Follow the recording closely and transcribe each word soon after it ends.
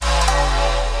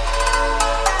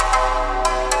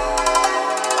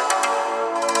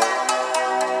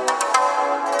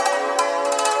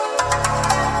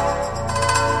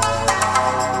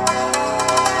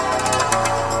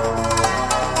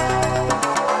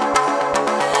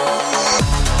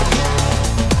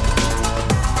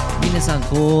Minasan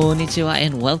konnichiwa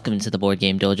and welcome to the Board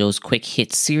Game Dojo's Quick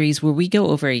Hits series where we go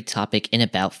over a topic in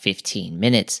about 15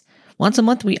 minutes. Once a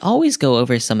month, we always go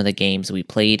over some of the games we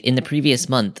played in the previous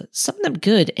month, some of them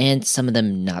good and some of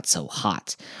them not so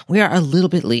hot. We are a little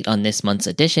bit late on this month's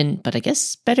edition, but I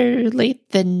guess better late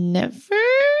than never?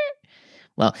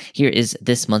 Well, here is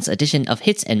this month's edition of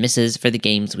Hits and Misses for the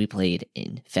games we played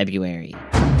in February.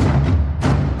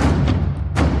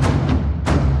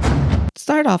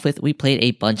 Start off with, we played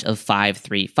a bunch of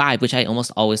 535, which I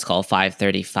almost always call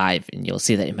 535, and you'll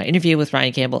see that in my interview with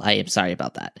Ryan Campbell. I am sorry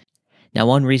about that. Now,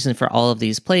 one reason for all of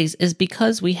these plays is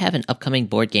because we have an upcoming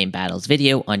Board Game Battles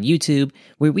video on YouTube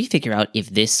where we figure out if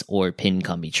this or Pin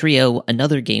Combi Trio,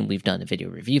 another game we've done a video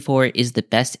review for, is the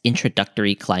best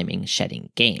introductory climbing shedding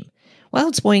game.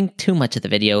 Without spoiling too much of the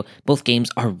video, both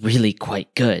games are really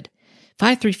quite good.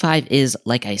 535 is,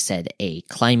 like I said, a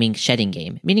climbing shedding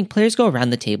game, meaning players go around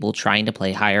the table trying to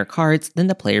play higher cards than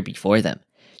the player before them,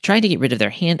 trying to get rid of their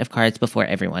hand of cards before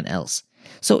everyone else.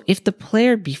 So if the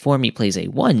player before me plays a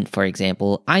 1, for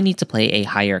example, I need to play a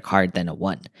higher card than a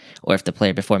 1. Or if the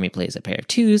player before me plays a pair of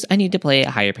 2s, I need to play a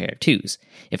higher pair of 2s.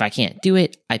 If I can't do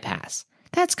it, I pass.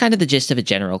 That's kind of the gist of a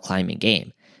general climbing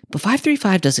game. But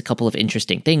 535 does a couple of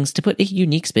interesting things to put a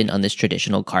unique spin on this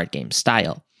traditional card game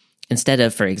style. Instead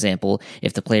of, for example,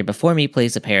 if the player before me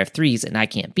plays a pair of 3s and I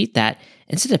can't beat that,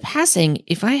 instead of passing,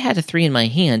 if I had a 3 in my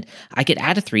hand, I could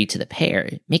add a 3 to the pair,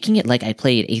 making it like I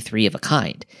played a 3 of a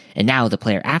kind. And now the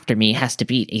player after me has to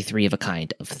beat a 3 of a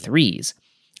kind of 3s.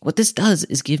 What this does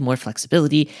is give more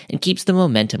flexibility and keeps the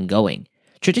momentum going.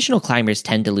 Traditional climbers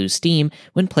tend to lose steam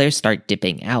when players start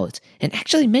dipping out, and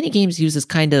actually many games use this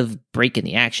kind of break in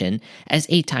the action as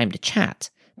a time to chat.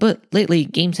 But lately,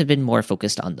 games have been more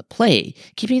focused on the play,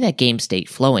 keeping that game state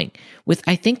flowing, with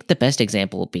I think the best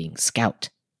example being Scout.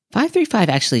 535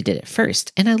 actually did it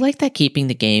first, and I like that keeping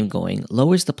the game going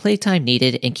lowers the playtime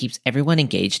needed and keeps everyone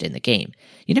engaged in the game.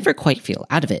 You never quite feel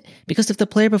out of it, because if the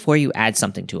player before you adds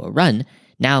something to a run,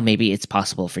 now maybe it's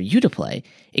possible for you to play.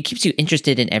 It keeps you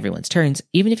interested in everyone's turns,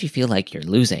 even if you feel like you're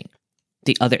losing.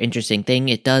 The other interesting thing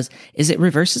it does is it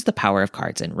reverses the power of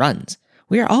cards and runs.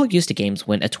 We are all used to games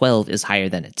when a 12 is higher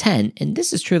than a 10, and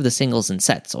this is true of the singles and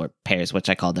sets, or pairs, which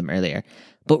I called them earlier.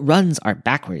 But runs are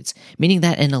backwards, meaning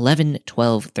that an 11,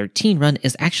 12, 13 run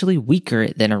is actually weaker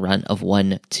than a run of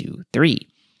 1, 2, 3.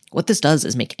 What this does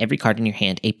is make every card in your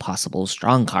hand a possible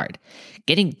strong card.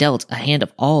 Getting dealt a hand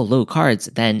of all low cards,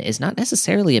 then, is not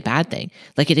necessarily a bad thing,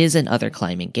 like it is in other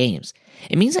climbing games.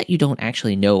 It means that you don't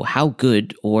actually know how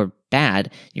good or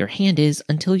bad your hand is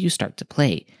until you start to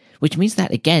play, which means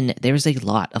that, again, there is a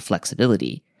lot of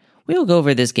flexibility. We will go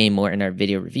over this game more in our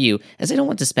video review, as I don't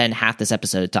want to spend half this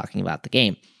episode talking about the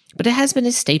game. But it has been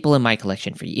a staple in my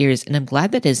collection for years, and I'm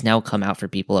glad that it has now come out for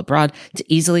people abroad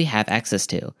to easily have access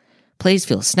to. Plays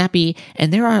feel snappy,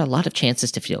 and there are a lot of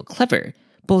chances to feel clever,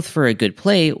 both for a good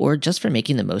play or just for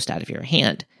making the most out of your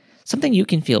hand. Something you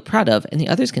can feel proud of and the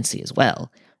others can see as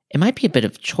well. It might be a bit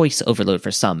of choice overload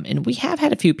for some, and we have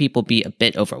had a few people be a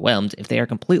bit overwhelmed if they are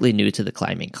completely new to the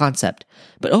climbing concept.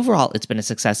 But overall, it's been a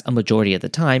success a majority of the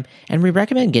time, and we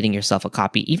recommend getting yourself a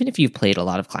copy even if you've played a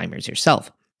lot of climbers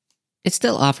yourself. It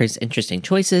still offers interesting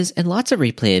choices and lots of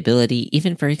replayability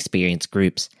even for experienced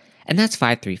groups. And that's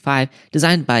 535,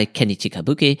 designed by Kenichi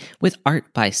Kabuki, with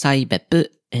art by Sai Beppu,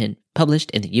 and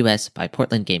published in the US by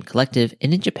Portland Game Collective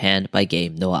and in Japan by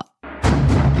Game Noah.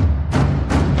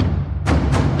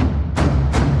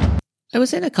 I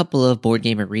was in a couple of Board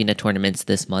Game Arena tournaments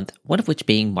this month, one of which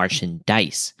being Martian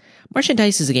Dice. Martian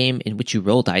Dice is a game in which you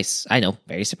roll dice, I know,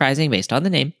 very surprising based on the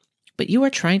name, but you are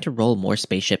trying to roll more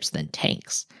spaceships than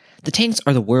tanks. The tanks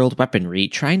are the world weaponry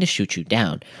trying to shoot you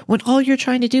down, when all you're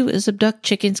trying to do is abduct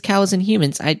chickens, cows, and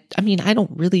humans. I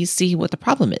don't really see what the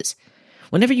problem is.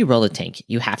 Whenever you roll a tank,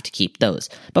 you have to keep those,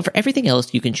 but for everything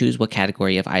else, you can choose what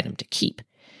category of item to keep.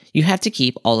 You have to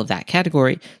keep all of that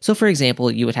category, so for example,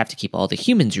 you would have to keep all the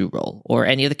humans you roll, or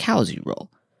any of the cows you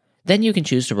roll. Then you can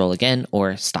choose to roll again,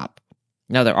 or stop.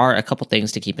 Now there are a couple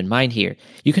things to keep in mind here.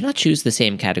 You cannot choose the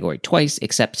same category twice,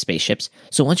 except spaceships,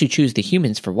 so once you choose the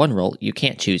humans for one roll, you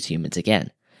can't choose humans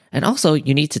again. And also,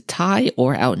 you need to tie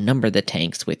or outnumber the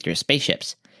tanks with your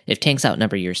spaceships. If tanks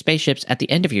outnumber your spaceships, at the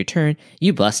end of your turn,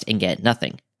 you bust and get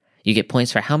nothing. You get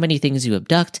points for how many things you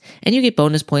abduct, and you get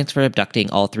bonus points for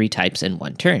abducting all 3 types in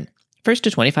one turn. First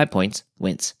to 25 points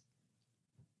wins.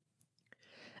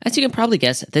 As you can probably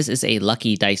guess, this is a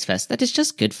lucky dice fest that is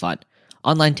just good fun.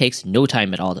 Online takes no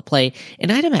time at all to play,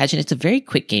 and I'd imagine it's a very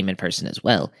quick game in person as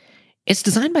well. It's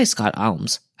designed by Scott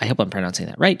Almes, I hope I'm pronouncing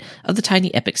that right, of the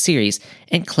Tiny Epic series,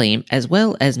 and Claim, as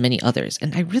well as many others,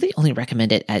 and I really only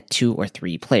recommend it at 2 or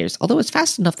 3 players, although it's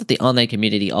fast enough that the online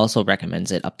community also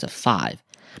recommends it up to 5.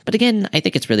 But again, I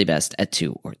think it's really best at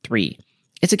 2 or 3.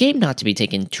 It's a game not to be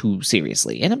taken too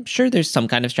seriously, and I'm sure there's some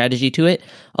kind of strategy to it,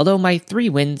 although my 3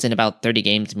 wins in about 30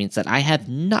 games means that I have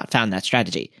not found that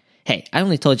strategy. Hey, I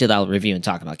only told you that I'll review and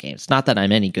talk about games, not that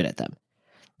I'm any good at them.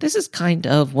 This is kind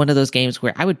of one of those games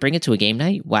where I would bring it to a game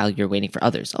night while you're waiting for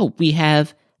others. Oh, we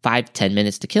have 5-10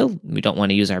 minutes to kill. We don't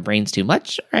want to use our brains too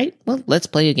much. All right, well, let's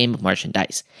play a game of Martian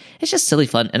Dice. It's just silly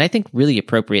fun, and I think really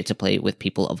appropriate to play with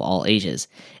people of all ages.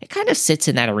 It kind of sits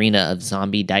in that arena of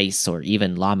zombie dice or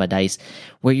even llama dice,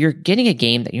 where you're getting a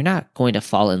game that you're not going to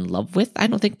fall in love with, I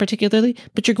don't think particularly,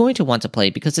 but you're going to want to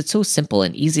play because it's so simple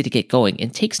and easy to get going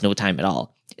and takes no time at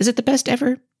all. Is it the best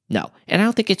ever? No, and I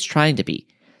don't think it's trying to be.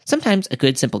 Sometimes a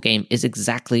good simple game is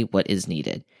exactly what is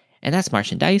needed. And that's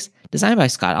Martian Dice, designed by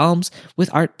Scott Almes, with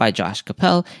art by Josh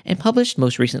Capel, and published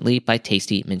most recently by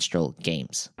Tasty Minstrel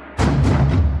Games.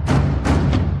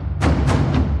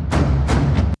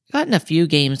 Gotten a few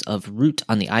games of Root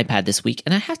on the iPad this week,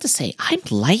 and I have to say, I'm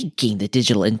liking the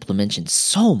digital implementation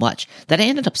so much that I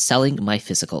ended up selling my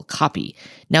physical copy.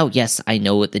 Now, yes, I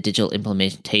know the digital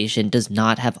implementation does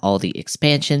not have all the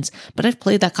expansions, but I've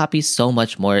played that copy so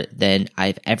much more than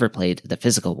I've ever played the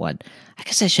physical one. I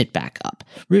guess I should back up.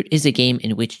 Root is a game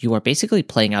in which you are basically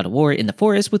playing out a war in the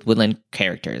forest with woodland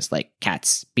characters like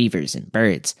cats, beavers, and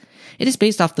birds. It is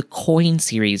based off the Coin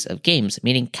series of games,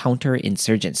 meaning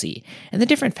counterinsurgency, and the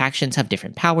different factions have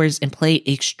different powers and play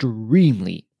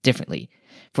extremely differently.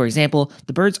 For example,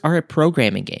 the birds are a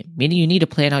programming game, meaning you need to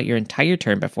plan out your entire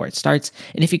turn before it starts,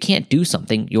 and if you can't do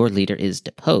something, your leader is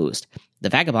deposed. The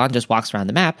vagabond just walks around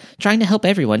the map, trying to help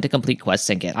everyone to complete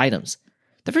quests and get items.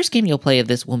 The first game you'll play of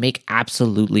this will make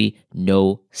absolutely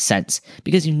no sense,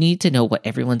 because you need to know what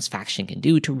everyone's faction can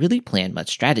do to really plan much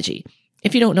strategy.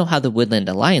 If you don't know how the Woodland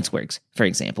Alliance works, for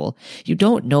example, you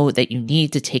don't know that you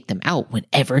need to take them out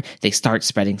whenever they start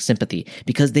spreading sympathy,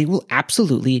 because they will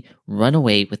absolutely run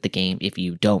away with the game if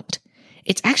you don't.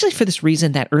 It's actually for this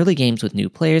reason that early games with new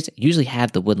players usually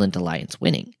have the Woodland Alliance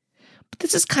winning. But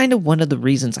this is kind of one of the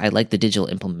reasons I like the digital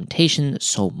implementation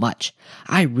so much.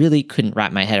 I really couldn't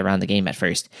wrap my head around the game at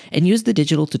first, and used the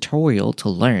digital tutorial to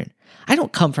learn. I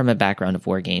don't come from a background of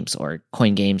war games or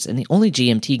coin games, and the only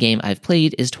GMT game I've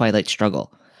played is Twilight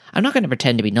Struggle. I'm not going to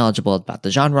pretend to be knowledgeable about the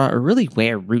genre or really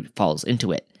where Root falls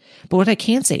into it. But what I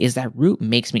can say is that Root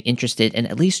makes me interested in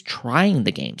at least trying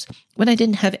the games, when I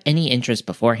didn't have any interest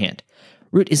beforehand.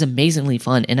 Root is amazingly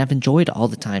fun, and I've enjoyed all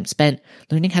the time spent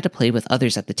learning how to play with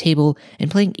others at the table and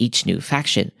playing each new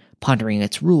faction, pondering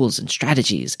its rules and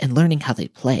strategies, and learning how they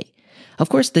play. Of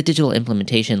course, the digital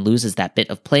implementation loses that bit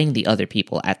of playing the other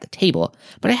people at the table,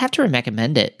 but I have to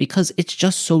recommend it because it's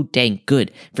just so dang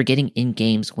good for getting in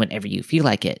games whenever you feel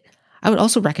like it. I would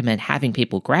also recommend having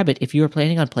people grab it if you are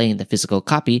planning on playing the physical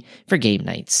copy for game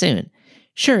night soon.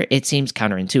 Sure, it seems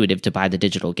counterintuitive to buy the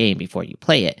digital game before you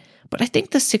play it, but I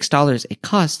think the $6 it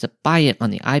costs to buy it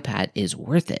on the iPad is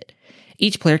worth it.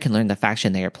 Each player can learn the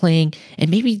faction they are playing,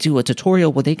 and maybe do a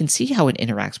tutorial where they can see how it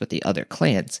interacts with the other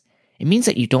clans. It means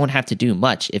that you don't have to do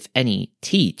much, if any,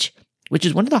 teach, which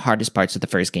is one of the hardest parts of the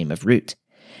first game of Root.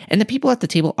 And the people at the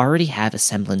table already have a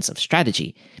semblance of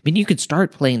strategy, meaning you could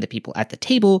start playing the people at the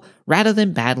table rather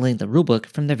than battling the rulebook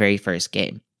from the very first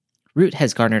game. Root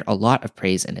has garnered a lot of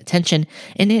praise and attention,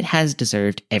 and it has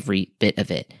deserved every bit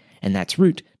of it. And that's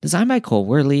Root, designed by Cole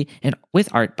Worley and with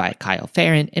art by Kyle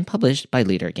Farron and published by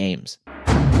Leader Games.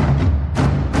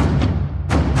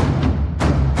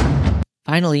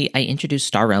 Finally, I introduced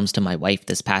Star Realms to my wife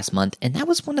this past month, and that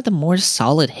was one of the more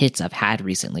solid hits I've had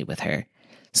recently with her.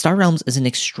 Star Realms is an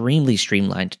extremely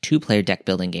streamlined 2-player deck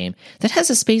building game that has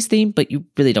a space theme, but you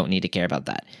really don't need to care about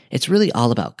that. It's really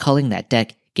all about culling that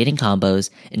deck, getting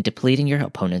combos, and depleting your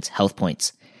opponent's health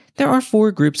points. There are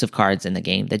 4 groups of cards in the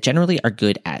game that generally are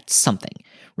good at something.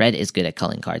 Red is good at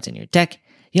culling cards in your deck,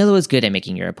 yellow is good at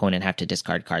making your opponent have to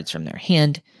discard cards from their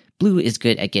hand, blue is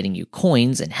good at getting you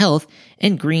coins and health,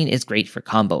 and green is great for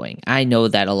comboing. I know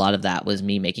that a lot of that was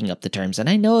me making up the terms, and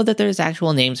I know that there's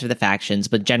actual names for the factions,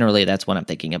 but generally that's what I'm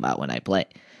thinking about when I play.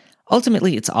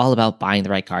 Ultimately, it's all about buying the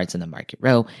right cards in the market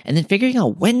row, and then figuring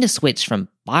out when to switch from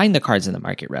buying the cards in the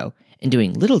market row and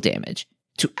doing little damage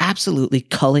to absolutely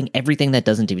culling everything that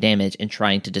doesn't do damage and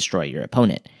trying to destroy your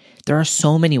opponent. There are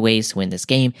so many ways to win this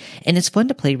game, and it's fun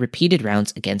to play repeated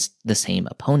rounds against the same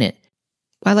opponent.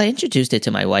 While I introduced it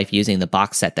to my wife using the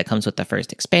box set that comes with the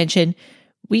first expansion,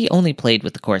 we only played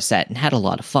with the core set and had a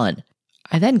lot of fun.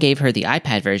 I then gave her the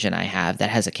iPad version I have that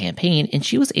has a campaign, and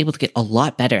she was able to get a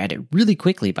lot better at it really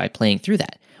quickly by playing through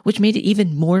that, which made it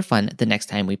even more fun the next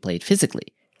time we played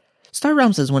physically. Star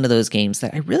Realms is one of those games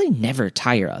that I really never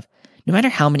tire of. No matter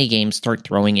how many games start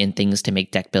throwing in things to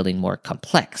make deck building more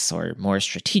complex or more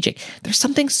strategic, there's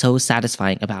something so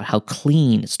satisfying about how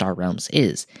clean Star Realms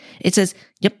is. It says,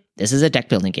 yep, this is a deck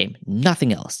building game,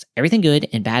 nothing else. Everything good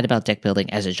and bad about deck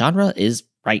building as a genre is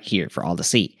right here for all to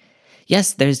see.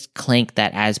 Yes, there's Clank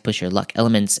that adds push your luck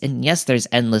elements, and yes, there's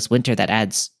Endless Winter that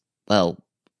adds, well,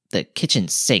 the kitchen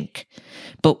sink.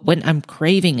 But when I'm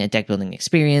craving a deck building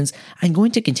experience, I'm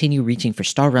going to continue reaching for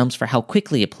Star Realms for how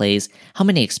quickly it plays, how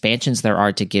many expansions there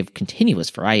are to give continuous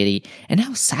variety, and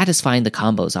how satisfying the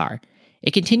combos are.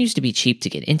 It continues to be cheap to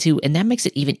get into, and that makes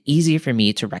it even easier for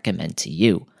me to recommend to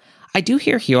you. I do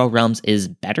hear Hero Realms is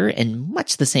better and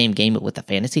much the same game with a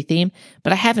fantasy theme,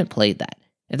 but I haven't played that.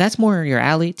 If that's more your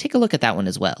alley, take a look at that one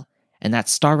as well. And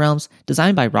that's Star Realms,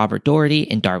 designed by Robert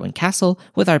Doherty and Darwin Castle,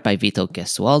 with art by Vito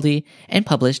Gesualdi, and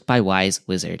published by Wise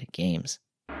Wizard Games.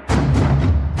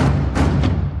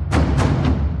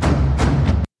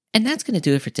 And that's going to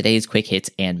do it for today's Quick Hits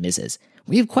and Misses.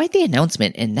 We have quite the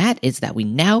announcement, and that is that we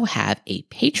now have a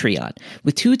Patreon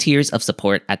with 2 tiers of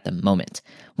support at the moment.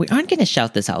 We aren't going to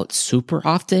shout this out super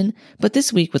often, but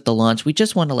this week with the launch, we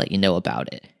just want to let you know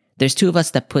about it. There's 2 of us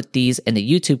that put these and the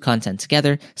YouTube content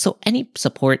together, so any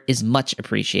support is much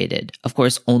appreciated. Of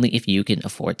course, only if you can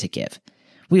afford to give.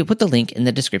 We will put the link in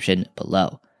the description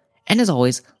below. And as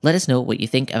always, let us know what you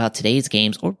think about today's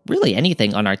games or really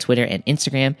anything on our Twitter and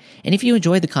Instagram. And if you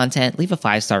enjoyed the content, leave a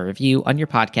 5-star review on your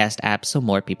podcast app so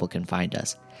more people can find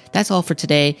us. That's all for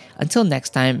today. Until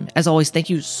next time, as always, thank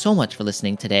you so much for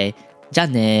listening today. 자,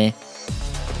 네.